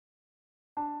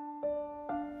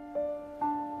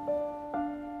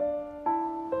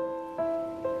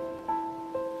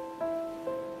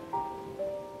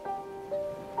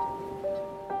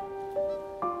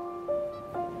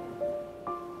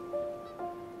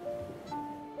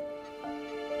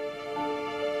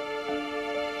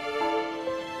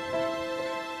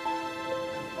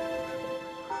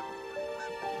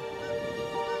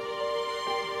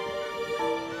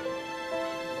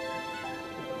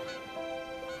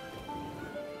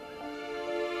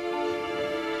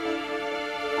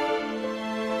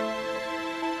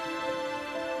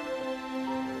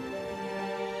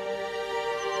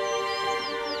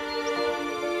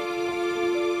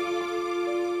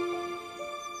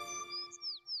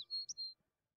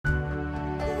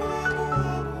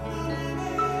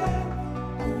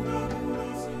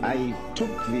I took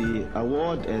the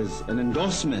award as an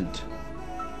endorsement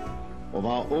of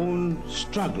our own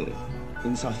struggle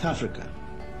in South Africa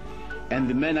and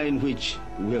the manner in which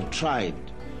we have tried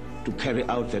to carry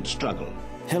out that struggle.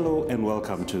 Hello and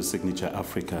welcome to Signature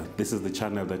Africa. This is the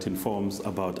channel that informs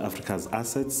about Africa's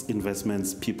assets,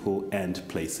 investments, people and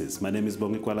places. My name is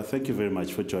Bongikwala. Thank you very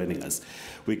much for joining us.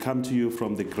 We come to you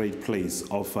from the great place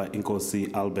of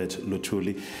Inkosi Albert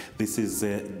Luthuli. This is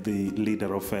the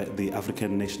leader of the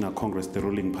African National Congress, the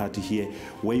ruling party here,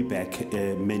 way back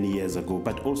many years ago,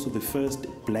 but also the first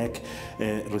black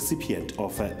recipient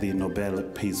of the Nobel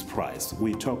Peace Prize.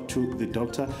 We talked to the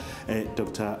Dr.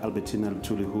 Albertina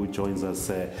Luthuli, who joins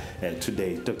us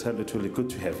today. Dr. Luthuli, good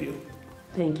to have you.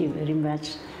 Thank you very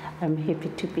much. I'm happy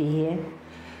to be here.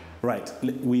 Right,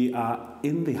 we are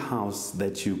in the house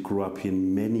that you grew up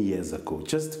in many years ago.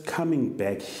 Just coming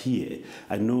back here,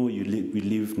 I know you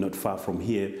live not far from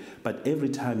here, but every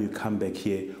time you come back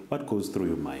here, what goes through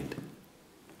your mind?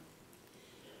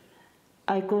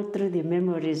 I go through the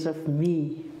memories of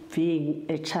me being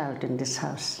a child in this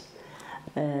house,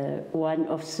 one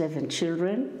of 7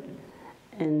 children,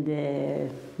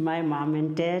 and my mom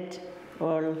and dad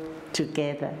all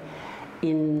together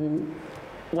in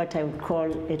what I would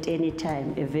call at any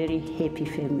time a very happy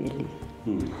family.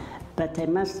 But I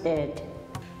must add,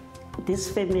 this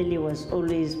family was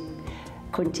always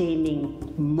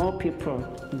containing more people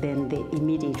than the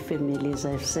immediate family. As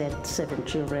I've said, 7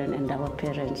 children and our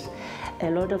parents.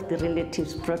 A lot of the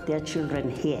relatives brought their children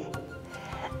here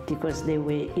because they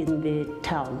were in the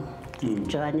town.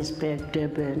 Johannesburg,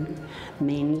 Durban,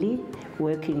 mainly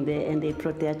working there, and they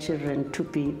brought their children to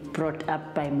be brought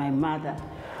up by my mother,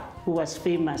 who was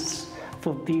famous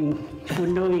for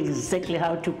knowing exactly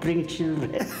how to bring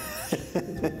children.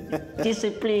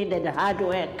 Discipline and hard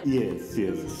work. Yes,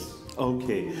 yes.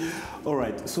 Okay. All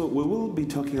right. So we will be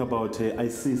talking about, I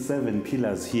see 7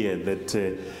 pillars here that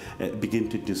begin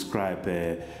to describe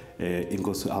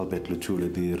Inkosi Albert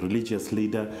Luthuli, the religious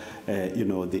leader,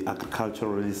 the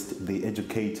agriculturalist, the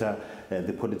educator,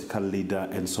 the political leader,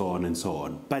 and so on and so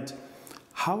on. But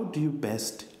how do you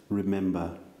best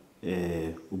remember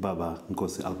Ubaba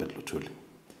Inkosi Albert Luthuli?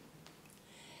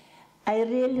 I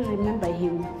really remember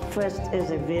him first as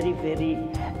a very, very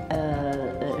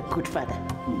good father.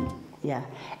 Yeah,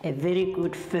 a very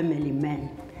good family man.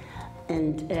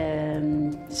 And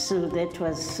so that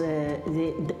was,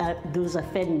 those are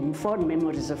fond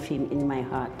memories of him in my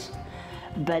heart.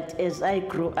 But as I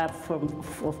grew up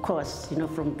of course,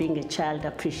 from being a child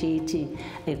appreciating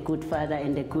a good father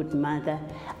and a good mother,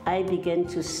 I began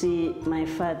to see my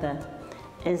father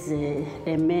as a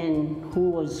man who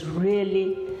was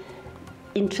really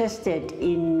interested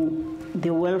in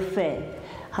the welfare,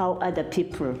 how other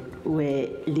people were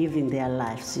living their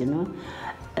lives,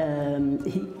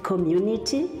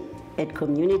 At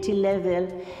community level,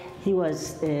 he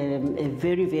was a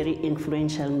very, very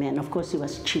influential man. Of course, he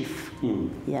was chief.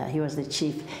 Yeah, he was the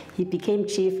chief. He became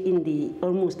chief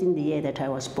almost in the year that I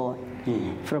was born,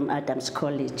 from Adams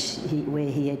College, where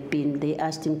he had been. They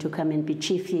asked him to come and be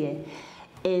chief here.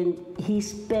 And he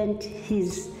spent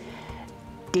his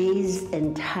days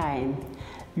and time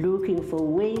looking for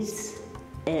ways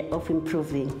of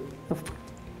improving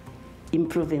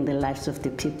the lives of the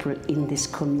people in this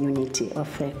community of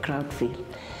Crowdville.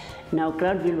 Now,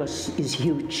 Crowdville is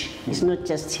huge. It's not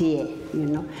just here,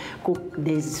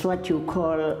 There's what you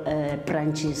call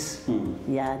branches.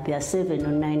 Yeah, there are 7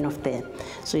 or 9 of them.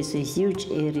 So it's a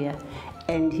huge area.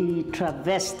 And he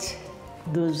traversed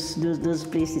those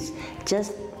places,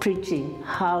 just preaching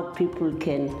how people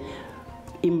can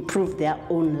improve their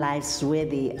own lives where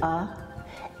they are,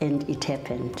 and it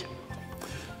happened.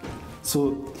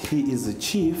 So he is a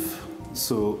chief,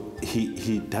 so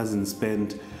he doesn't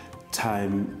spend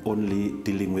time only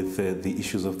dealing with the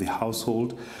issues of the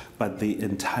household, but the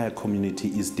entire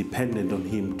community is dependent on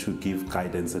him to give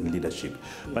guidance and leadership.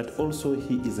 But also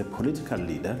he is a political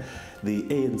leader. The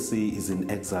ANC is in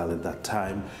exile at that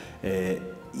time.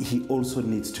 He also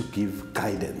needs to give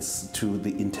guidance to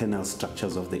the internal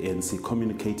structures of the ANC,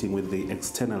 communicating with the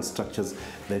external structures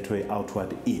that were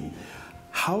outward in.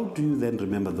 How do you then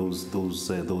remember those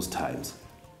times?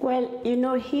 Well,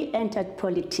 he entered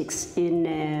politics in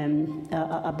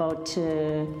about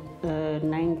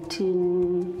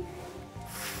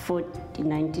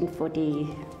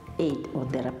 1948 or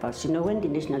thereabouts, when the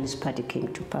Nationalist Party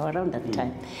came to power around that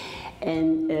time.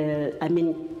 And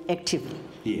actively.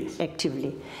 Yes.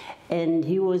 Actively. And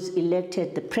he was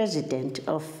elected the president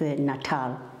of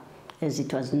Natal, as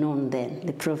it was known then,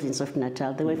 the province of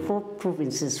Natal. There were 4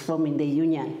 provinces forming the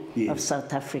Union of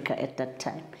South Africa at that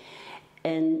time.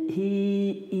 And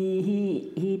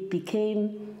he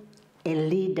became a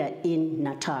leader in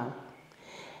Natal.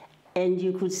 And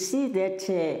you could see that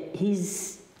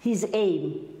his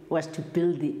aim was to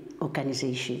build the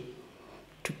organization,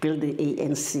 to build the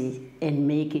ANC and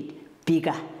make it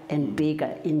bigger and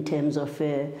bigger in terms of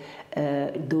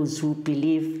those who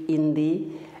believe in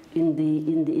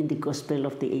the gospel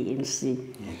of the ANC.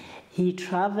 Yeah. He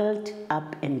traveled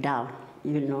up and down,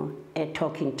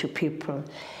 talking to people.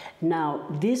 Now,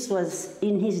 this was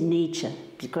in his nature,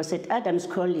 because at Adams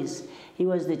College, he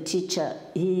was the teacher.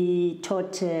 He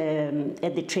taught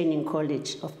at the training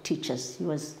college of teachers. He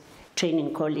was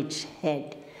training college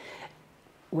head,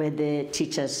 where the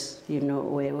teachers,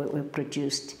 were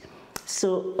produced.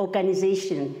 So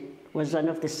organization was one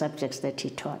of the subjects that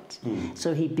he taught.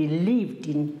 So he believed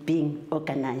in being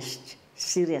organized,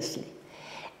 seriously.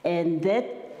 And that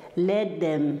led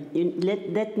them,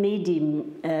 that made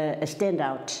him stand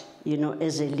out,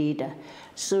 as a leader.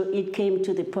 So it came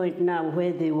to the point now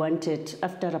where they wanted,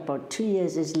 after about 2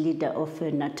 years as leader of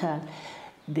Natal,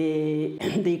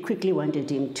 they quickly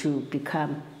wanted him to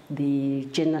become the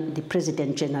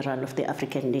President General of the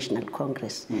African National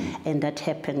Congress. And that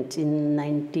happened in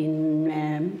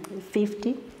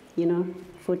 1950,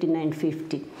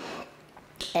 49-50.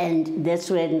 And that's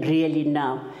when really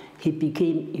now he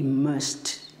became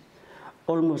immersed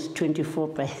almost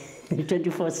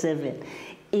 24/7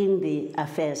 in the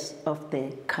affairs of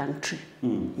the country.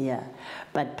 Yeah,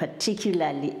 but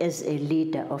particularly as a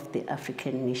leader of the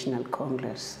African National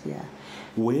Congress. Yeah.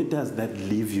 Where does that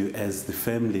leave you as the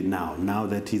family now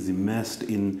that he's immersed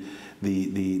in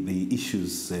the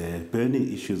issues,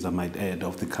 burning issues, I might add,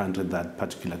 of the country at that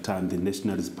particular time? The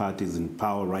Nationalist Party is in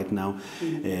power right now.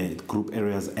 Group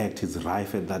Areas Act is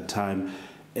rife at that time.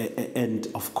 And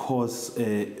of course,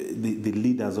 the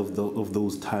leaders of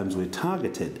those times were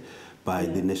targeted by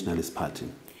the Nationalist Party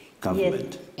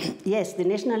government. Yes, the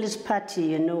Nationalist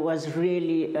Party, was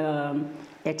really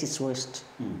at its worst.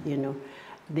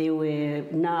 They were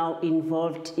now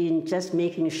involved in just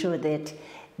making sure that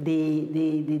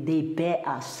they bear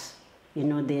us,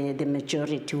 the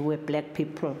majority who were black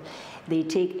people. They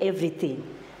take everything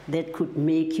that could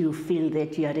make you feel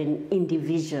that you are an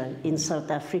individual in South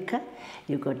Africa.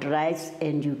 You got rights,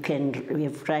 and you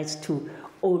have rights to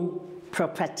own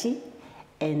property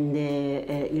and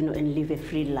and live a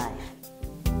free life.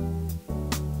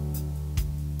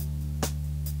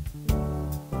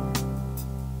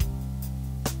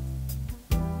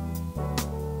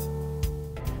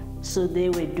 So they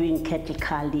were doing cattle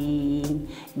culling,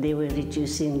 they were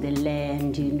reducing the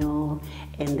land,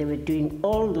 and they were doing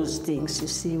all those things,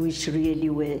 which really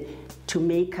were to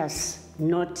make us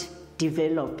not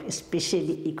develop,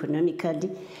 especially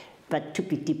economically, but to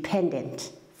be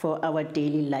dependent for our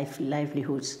daily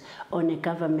livelihoods on a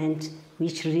government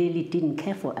which really didn't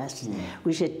care for us,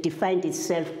 which had defined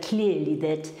itself clearly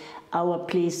that our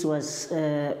place was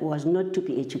not to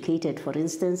be educated, for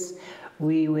instance.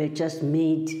 We were just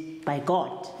made by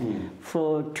God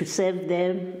to serve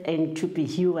them and to be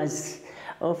hewers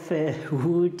of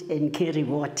wood and carry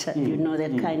water,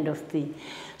 that kind of thing.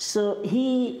 So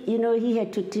he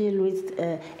had to deal with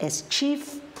as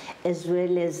chief as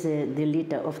well as the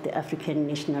leader of the African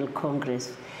National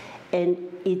Congress. And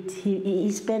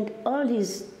he spent all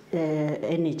his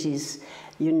energies,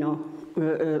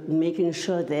 making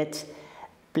sure that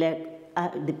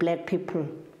the black people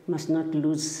must not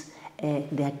lose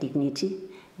their dignity.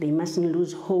 They mustn't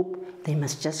lose hope. They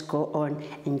must just go on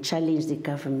and challenge the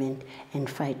government and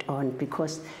fight on,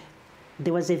 because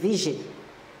there was a vision.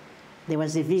 There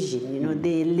was a vision.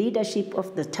 The leadership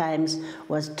of the times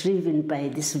was driven by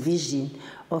this vision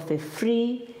of a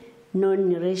free,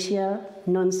 non-racial,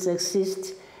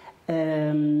 non-sexist,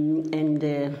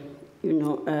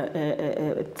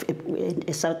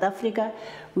 South Africa.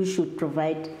 We should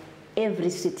provide every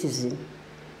citizen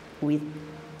with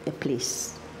a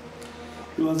place.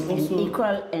 It was also an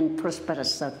equal and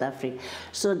prosperous South Africa.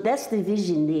 So that's the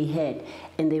vision they had,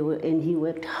 and he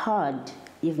worked hard,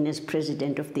 even as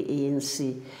president of the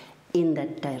ANC, in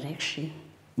that direction.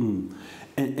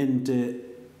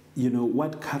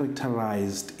 What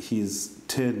characterized his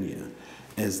tenure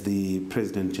as the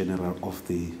President General of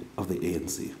the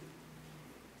ANC?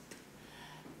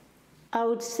 I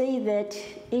would say that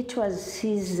it was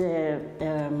his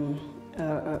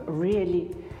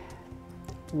really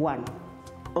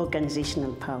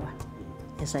organizational power,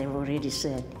 as I've already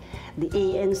said. The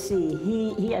ANC,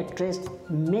 he addressed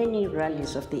many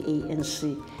rallies of the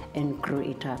ANC and grew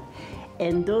it up.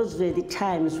 And those were the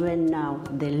times when now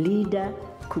the leader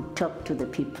could talk to the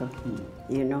people,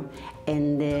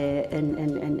 and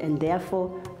therefore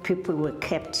people were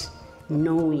kept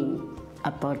knowing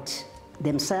about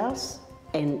themselves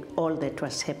and all that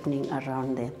was happening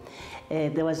around there.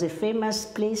 There was a famous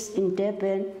place in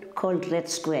Durban called Red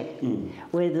Square,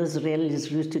 where those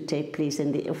rallies used to take place,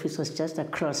 and the office was just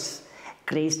across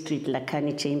Grey Street,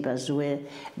 Lakani Chambers, where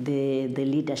the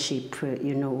leadership,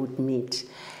 would meet.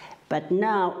 But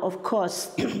now, of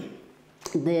course,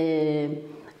 the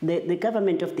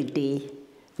government of the day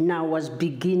now was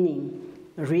beginning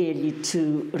really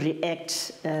to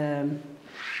react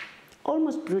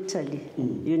almost brutally,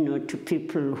 to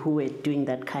people who were doing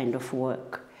that kind of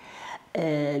work.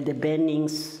 The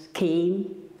burnings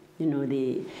came,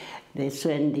 that's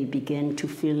when they began to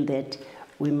feel that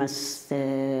we must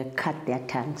cut their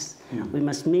tongues. We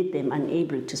must make them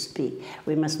unable to speak.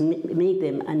 We must make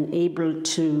them unable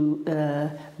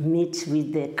to meet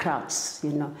with the crowds,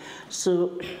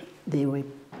 So they were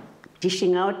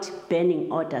dishing out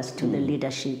burning orders to the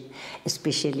leadership,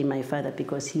 especially my father,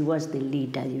 because he was the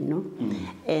leader,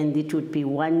 And it would be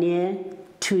 1 year,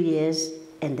 2 years,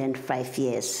 and then 5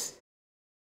 years.